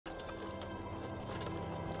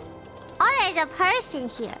there's a person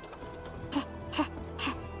here.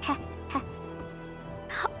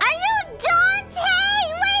 Are you Dante?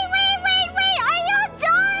 Wait. Are you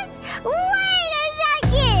Dante? Wait a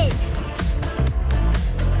second.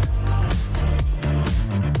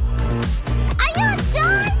 Are you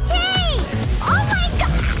Dante? Oh my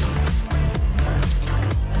god.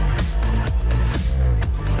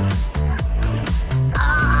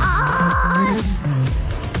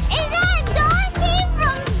 Is that Dante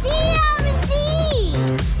from DMC?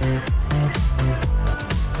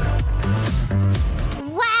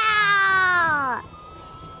 Wow!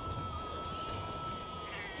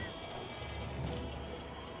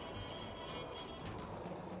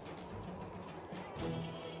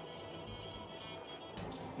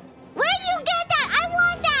 Where do you get that? I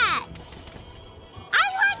want that! I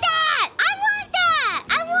want that! I want that!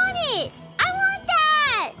 I want it! I want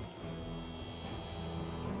that!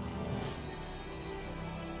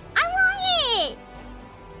 I want it!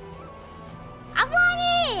 I want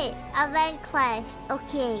it! Event quest.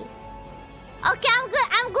 Okay. Okay, I'm good.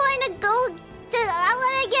 I'm going to go to... I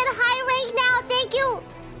want to get high rank now. Thank you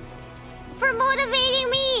for motivating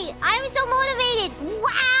me. I'm so motivated.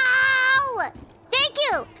 Wow! Thank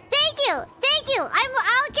you. Thank you. Thank you. I'm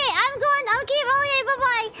okay. I'm going. I'm keep. Okay,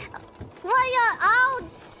 bye-bye. Well, yeah, oh,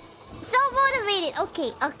 so motivated. Okay.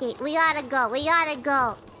 We gotta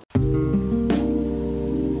go.